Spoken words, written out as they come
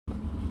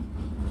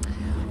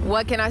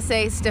What can I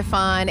say,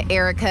 Stefan,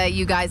 Erica,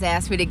 you guys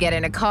asked me to get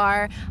in a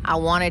car. I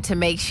wanted to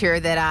make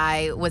sure that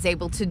I was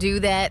able to do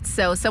that.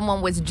 So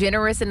someone was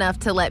generous enough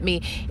to let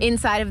me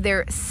inside of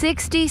their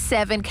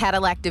 67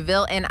 Cadillac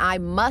DeVille. And I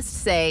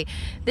must say,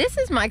 this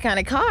is my kind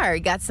of car.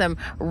 You got some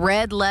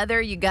red leather.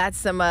 You got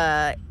some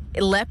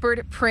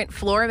leopard print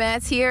floor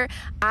mats here.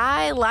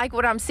 I like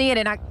what I'm seeing,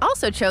 and I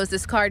also chose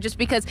this car just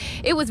because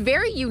it was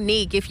very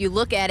unique. If you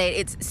look at it,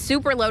 it's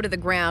super low to the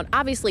ground.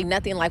 Obviously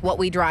nothing like what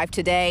we drive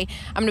today.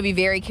 I'm gonna be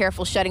very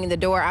careful shutting the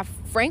door. I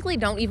frankly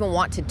don't even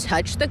want to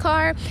touch the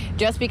car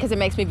just because it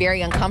makes me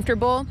very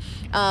uncomfortable,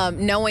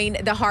 knowing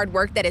the hard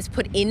work that is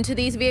put into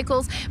these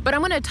vehicles. But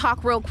I'm gonna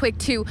talk real quick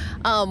to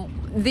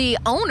the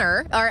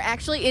owner, or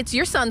actually it's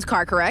your son's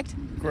car, correct?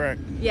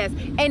 Correct. Yes.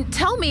 And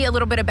tell me a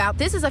little bit about,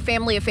 this is a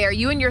family affair.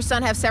 You and your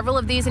son have several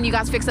of these and you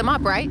guys fix them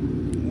up, right?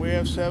 We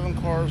have 7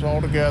 cars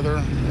altogether.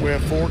 We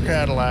have 4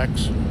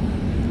 Cadillacs.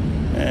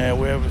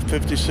 And we have a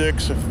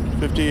 56, a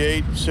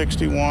 58,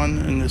 61,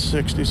 and the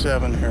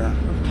 67 here.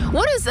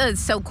 What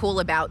is so cool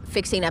about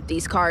fixing up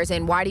these cars,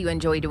 and why do you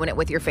enjoy doing it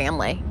with your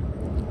family?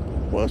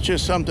 Well, it's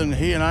just something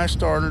he and I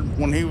started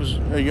when he was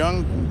a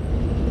young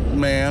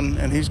man,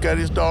 and he's got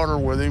his daughter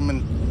with him,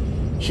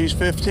 and she's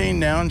 15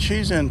 now, and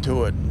she's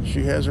into it.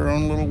 She has her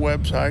own little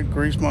website,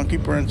 Grease Monkey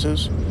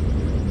Princess,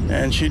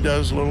 and she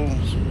does little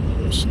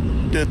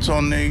skits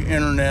on the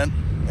internet,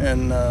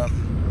 and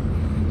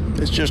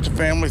it's just a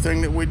family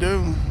thing that we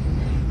do.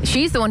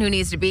 She's the one who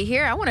needs to be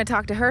here. I want to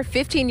talk to her,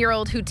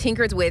 15-year-old who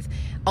tinkers with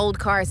old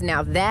cars.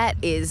 Now that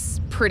is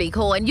pretty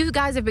cool. And you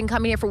guys have been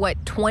coming here for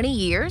what, 20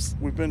 years?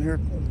 We've been here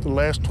the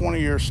last 20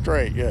 years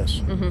straight,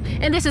 yes.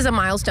 And this is a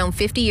milestone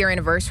 50-year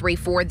anniversary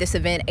for this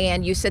event.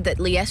 And you said that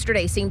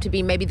yesterday seemed to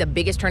be maybe the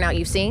biggest turnout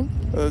you've seen?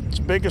 It's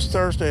the biggest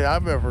Thursday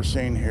I've ever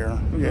seen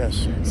here,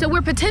 yes. So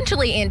we're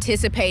potentially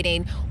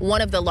anticipating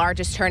one of the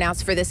largest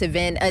turnouts for this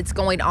event. It's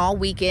going all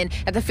weekend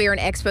at the Fair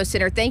and Expo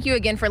Center. Thank you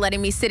again for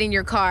letting me sit in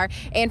your car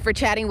and for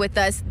chatting with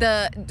us.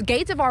 The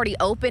gates have already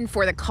opened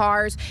for the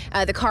cars.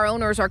 The car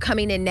owners are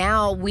coming in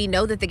now. We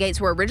know that the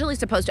gates were originally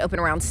supposed to open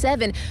around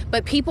 7,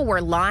 but people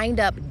were lined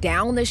up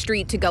down the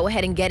street to go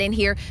ahead and get in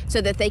here so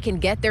that they can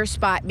get their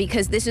spot,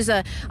 because this is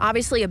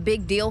obviously a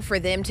big deal for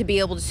them to be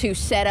able to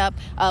set up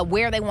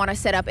where they want to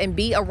set up and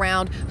be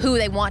around who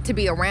they want to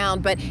be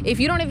around. But if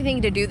you don't have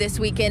anything to do this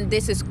weekend,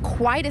 this is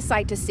quite a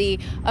sight to see.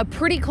 A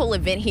pretty cool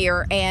event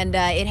here, and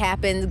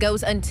it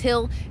goes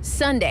until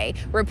Sunday.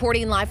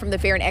 Reporting live from the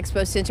Fair and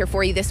Expo Center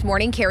for you this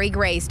morning, Carrie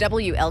Grace,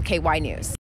 WLKY News.